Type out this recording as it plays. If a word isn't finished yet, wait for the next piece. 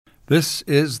This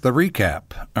is The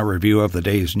Recap, a review of the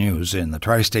day's news in the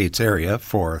Tri-States area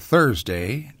for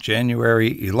Thursday,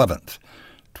 January 11th,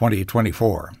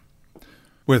 2024.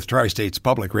 With Tri-States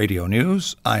Public Radio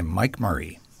News, I'm Mike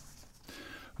Murray.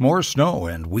 More snow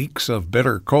and weeks of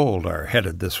bitter cold are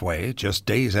headed this way, just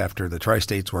days after the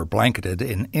Tri-States were blanketed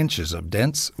in inches of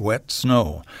dense, wet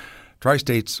snow.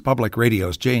 Tri-States Public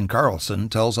Radio's Jane Carlson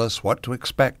tells us what to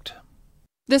expect.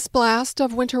 This blast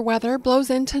of winter weather blows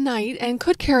in tonight and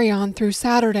could carry on through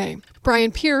Saturday.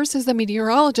 Brian Pierce is the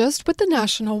meteorologist with the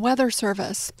National Weather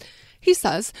Service. He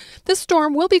says this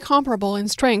storm will be comparable in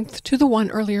strength to the one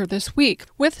earlier this week,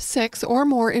 with 6 or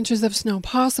more inches of snow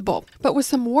possible. But with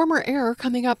some warmer air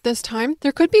coming up this time,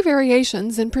 there could be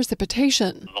variations in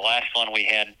precipitation. The last one we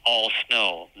had all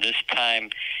snow. This time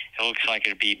it looks like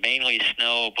it'll be mainly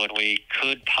snow, but we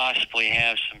could possibly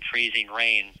have some freezing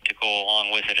rain to go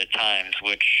along with it at times,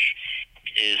 which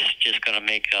is just going to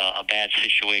make a bad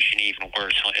situation even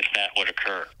worse if that would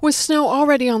occur. With snow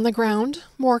already on the ground,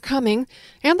 more coming,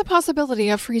 and the possibility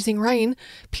of freezing rain,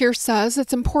 Pierce says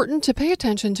it's important to pay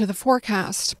attention to the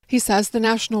forecast. He says the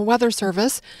National Weather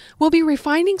Service will be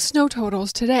refining snow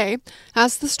totals today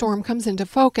as the storm comes into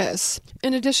focus.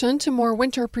 In addition to more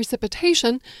winter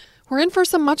precipitation, we're in for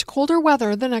some much colder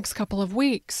weather the next couple of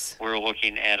weeks. We're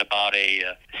looking at about a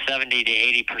 70 to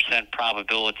 80%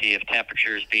 probability of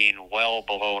temperatures being well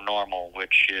below normal,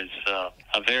 which is a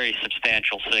very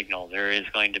substantial signal. There is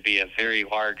going to be a very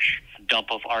large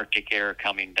dump of Arctic air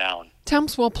coming down.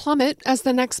 Temps will plummet as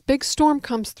the next big storm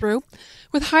comes through,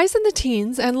 with highs in the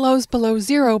teens and lows below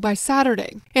zero by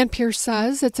Saturday. And Pierce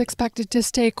says it's expected to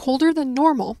stay colder than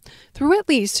normal through at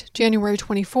least January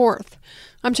 24th.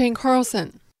 I'm Jane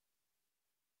Carlson.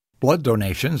 Blood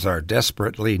donations are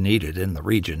desperately needed in the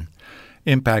region.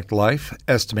 Impact Life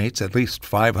estimates at least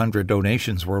 500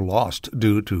 donations were lost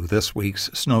due to this week's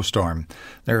snowstorm.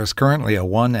 There is currently a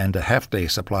 1.5-day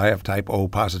supply of type O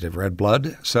positive red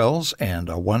blood cells and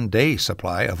a 1-day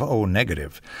supply of O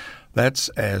negative. That's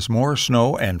as more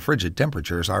snow and frigid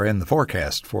temperatures are in the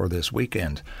forecast for this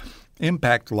weekend.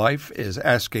 Impact Life is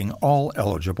asking all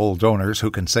eligible donors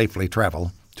who can safely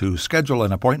travel to schedule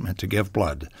an appointment to give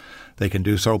blood. They can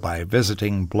do so by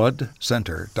visiting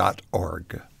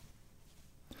bloodcenter.org.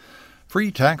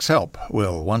 Free tax help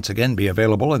will once again be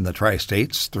available in the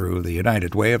Tri-States through the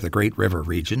United Way of the Great River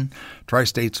region.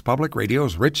 Tri-States Public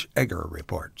Radio's Rich Egger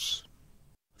reports.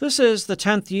 This is the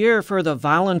 10th year for the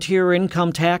Volunteer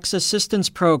Income Tax Assistance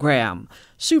Program.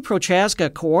 Sue Prochaska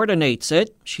coordinates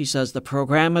it. She says the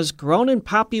program has grown in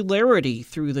popularity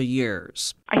through the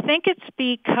years. I think it's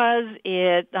because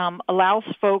it allows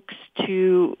folks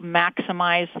to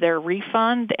maximize their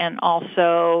refund, and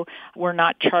also we're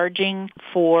not charging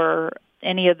for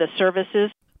any of the services.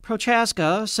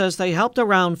 Prochaska says they helped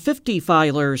around 50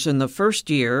 filers in the first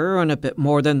year and a bit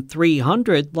more than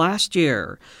 300 last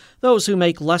year. Those who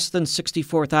make less than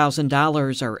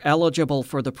 $64,000 are eligible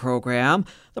for the program.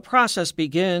 The process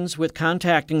begins with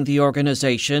contacting the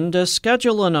organization to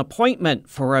schedule an appointment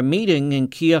for a meeting in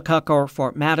Keokuk or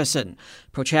Fort Madison.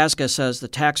 Prochaska says the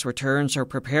tax returns are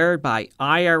prepared by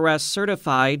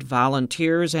IRS-certified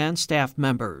volunteers and staff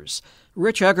members.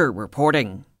 Rich Egger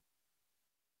reporting.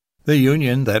 The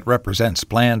union that represents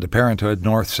Planned Parenthood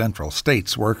North Central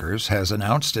States workers has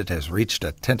announced it has reached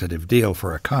a tentative deal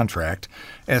for a contract.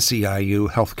 SEIU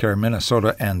Healthcare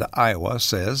Minnesota and Iowa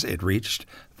says it reached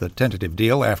the tentative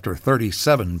deal after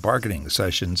 37 bargaining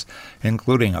sessions,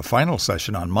 including a final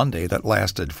session on Monday that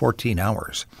lasted 14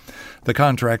 hours. The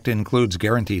contract includes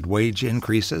guaranteed wage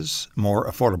increases, more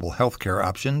affordable health care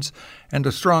options, and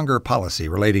a stronger policy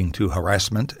relating to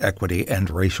harassment, equity,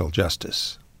 and racial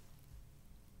justice.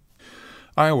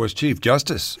 Iowa's Chief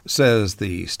Justice says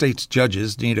the state's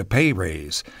judges need a pay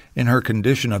raise. In her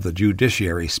Condition of the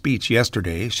Judiciary speech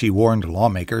yesterday, she warned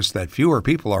lawmakers that fewer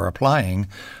people are applying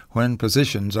when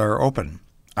positions are open.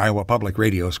 Iowa Public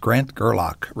Radio's Grant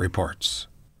Gerlach reports.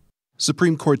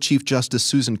 Supreme Court Chief Justice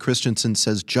Susan Christensen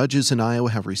says judges in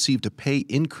Iowa have received a pay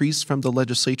increase from the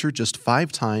legislature just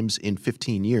 5 times in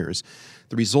 15 years.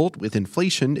 The result with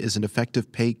inflation is an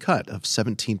effective pay cut of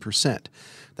 17%.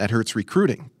 That hurts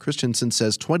recruiting. Christensen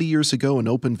says 20 years ago, an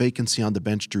open vacancy on the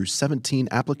bench drew 17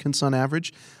 applicants on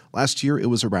average. Last year, it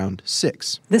was around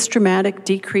 6. This dramatic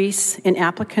decrease in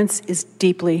applicants is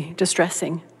deeply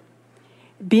distressing.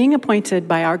 Being appointed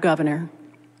by our governor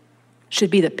should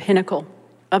be the pinnacle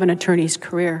of an attorney's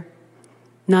career,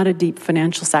 not a deep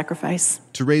financial sacrifice.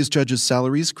 To raise judges'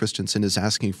 salaries, Christensen is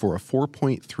asking for a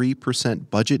 4.3%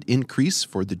 budget increase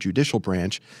for the judicial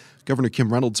branch. Governor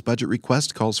Kim Reynolds' budget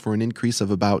request calls for an increase of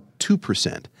about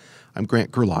 2%. I'm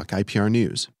Grant Gerlach, IPR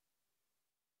News.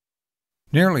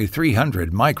 Nearly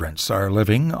 300 migrants are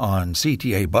living on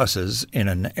CTA buses in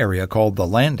an area called the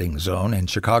Landing Zone in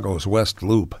Chicago's West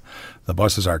Loop. The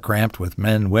buses are cramped with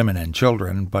men, women, and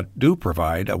children, but do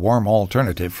provide a warm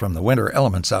alternative from the winter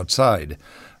elements outside.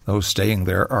 Those staying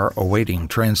there are awaiting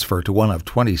transfer to one of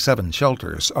 27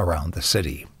 shelters around the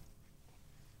city.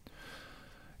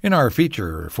 In our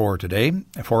feature for today,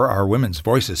 for our Women's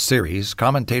Voices series,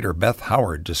 commentator Beth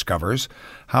Howard discovers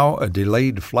how a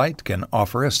delayed flight can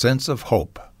offer a sense of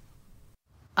hope.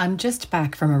 I'm just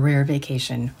back from a rare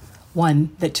vacation,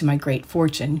 one that, to my great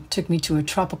fortune, took me to a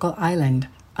tropical island,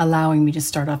 allowing me to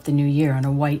start off the new year on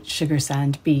a white sugar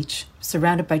sand beach,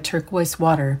 surrounded by turquoise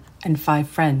water and 5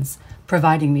 friends,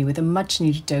 providing me with a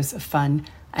much-needed dose of fun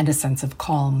and a sense of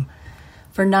calm.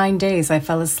 For 9 days I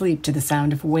fell asleep to the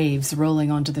sound of waves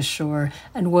rolling onto the shore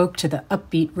and woke to the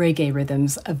upbeat reggae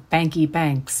rhythms of Banky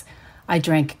Banks. I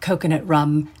drank coconut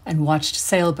rum and watched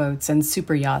sailboats and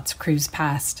super yachts cruise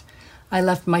past. I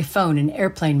left my phone in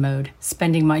airplane mode,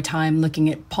 spending my time looking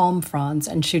at palm fronds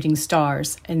and shooting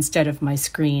stars instead of my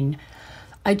screen.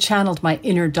 I channeled my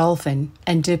inner dolphin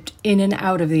and dipped in and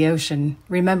out of the ocean,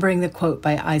 remembering the quote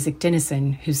by Isaac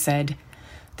Dinesen, who said,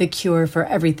 "The cure for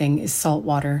everything is salt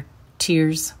water.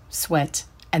 Tears, sweat,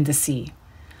 and the sea."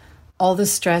 All the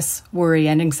stress, worry,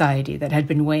 and anxiety that had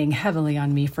been weighing heavily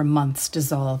on me for months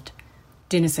dissolved.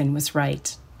 Dinesen was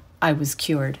right. I was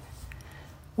cured.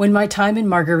 When my time in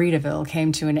Margaritaville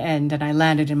came to an end and I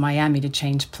landed in Miami to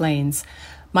change planes,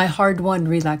 my hard-won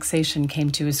relaxation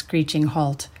came to a screeching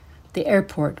halt. The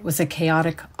airport was a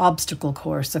chaotic obstacle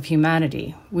course of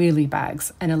humanity, wheelie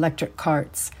bags, and electric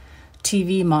carts.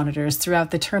 TV monitors throughout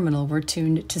the terminal were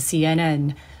tuned to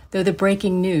CNN, though the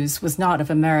breaking news was not of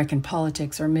American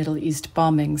politics or Middle East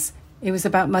bombings. It was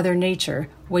about Mother Nature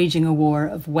waging a war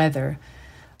of weather.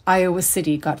 Iowa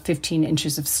City got 15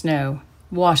 inches of snow.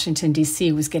 Washington,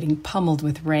 D.C. was getting pummeled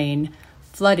with rain.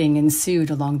 Flooding ensued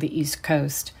along the East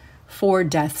Coast. 4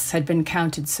 deaths had been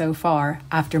counted so far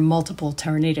after multiple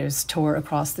tornadoes tore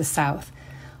across the South.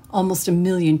 Almost 1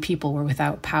 million people were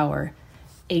without power.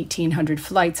 1,800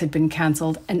 flights had been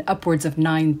canceled and upwards of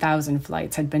 9,000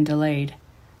 flights had been delayed.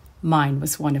 Mine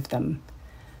was one of them.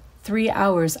 3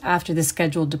 hours after the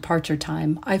scheduled departure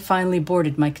time, I finally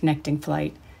boarded my connecting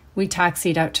flight. We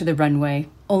taxied out to the runway,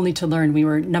 only to learn we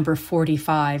were number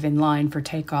 45 in line for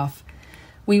takeoff.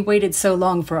 We waited so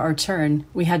long for our turn,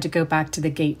 we had to go back to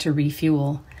the gate to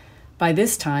refuel. By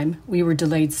this time, we were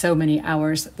delayed so many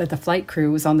hours that the flight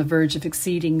crew was on the verge of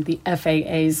exceeding the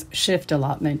FAA's shift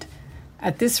allotment.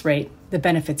 At this rate, the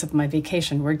benefits of my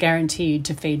vacation were guaranteed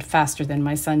to fade faster than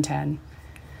my suntan.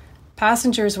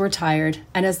 Passengers were tired,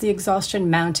 and as the exhaustion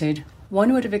mounted,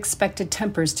 one would have expected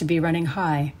tempers to be running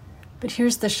high. But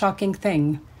here's the shocking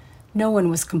thing. No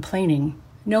one was complaining.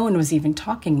 No one was even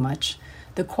talking much.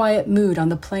 The quiet mood on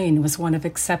the plane was one of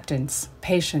acceptance,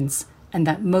 patience, and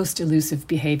that most elusive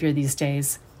behavior these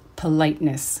days,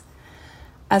 politeness.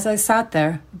 As I sat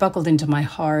there, buckled into my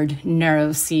hard,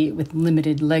 narrow seat with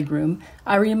limited legroom,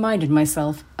 I reminded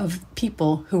myself of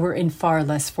people who were in far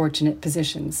less fortunate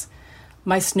positions.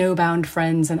 My snowbound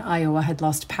friends in Iowa had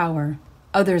lost power.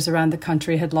 Others around the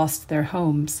country had lost their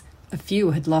homes. A few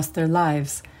had lost their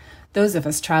lives. Those of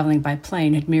us traveling by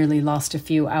plane had merely lost a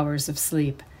few hours of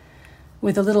sleep.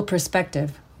 With a little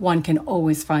perspective, one can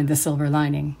always find the silver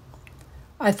lining.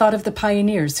 I thought of the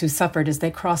pioneers who suffered as they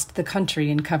crossed the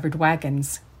country in covered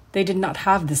wagons. They did not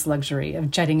have this luxury of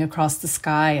jetting across the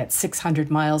sky at 600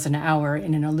 miles an hour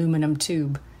in an aluminum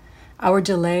tube. Our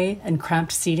delay and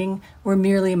cramped seating were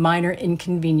merely minor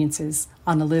inconveniences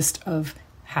on a list of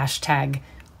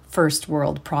 #first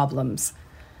world problems.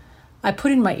 I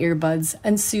put in my earbuds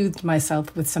and soothed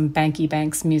myself with some Banky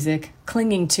Banks music,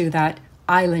 clinging to that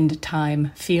island time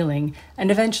feeling,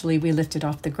 and eventually we lifted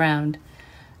off the ground.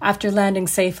 After landing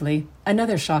safely,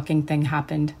 another shocking thing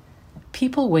happened.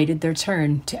 People waited their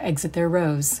turn to exit their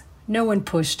rows. No one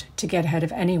pushed to get ahead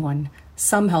of anyone.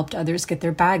 Some helped others get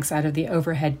their bags out of the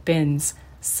overhead bins.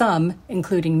 Some,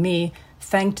 including me,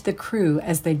 thanked the crew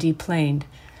as they deplaned.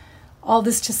 All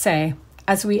this to say,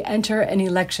 as we enter an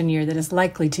election year that is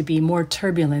likely to be more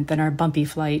turbulent than our bumpy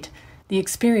flight, the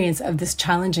experience of this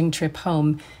challenging trip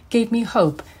home gave me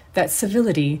hope that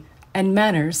civility and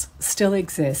manners still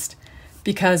exist.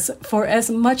 Because for as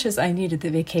much as I needed the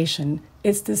vacation,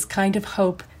 it's this kind of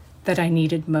hope that I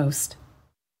needed most.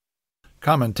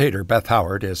 Commentator Beth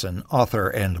Howard is an author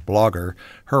and blogger.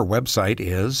 Her website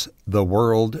is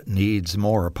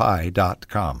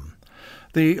theworldneedsmorepie.com.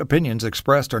 The opinions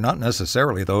expressed are not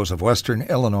necessarily those of Western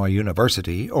Illinois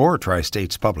University or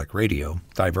Tri-States Public Radio.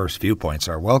 Diverse viewpoints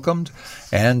are welcomed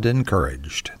and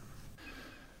encouraged.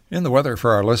 In the weather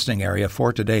for our listening area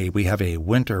for today, we have a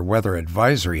winter weather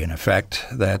advisory in effect.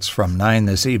 That's from 9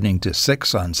 this evening to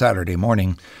 6 on Saturday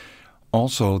morning.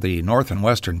 Also, the north and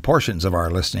western portions of our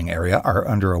listening area are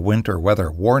under a winter weather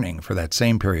warning for that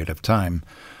same period of time.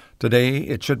 Today,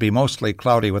 it should be mostly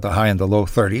cloudy with a high in the low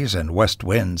 30s and west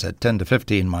winds at 10 to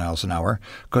 15 miles an hour,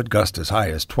 could gust as high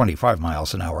as 25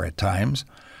 miles an hour at times.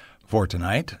 For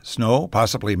tonight, snow,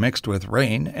 possibly mixed with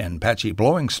rain, and patchy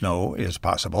blowing snow is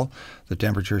possible. The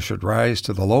temperature should rise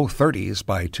to the low 30s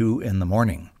by 2 in the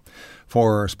morning.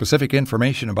 For specific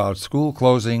information about school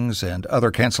closings and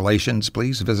other cancellations,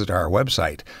 please visit our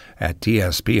website at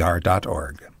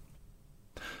tspr.org.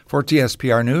 For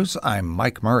TSPR News, I'm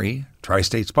Mike Murray.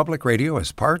 Tri-States Public Radio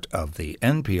is part of the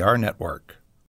NPR network.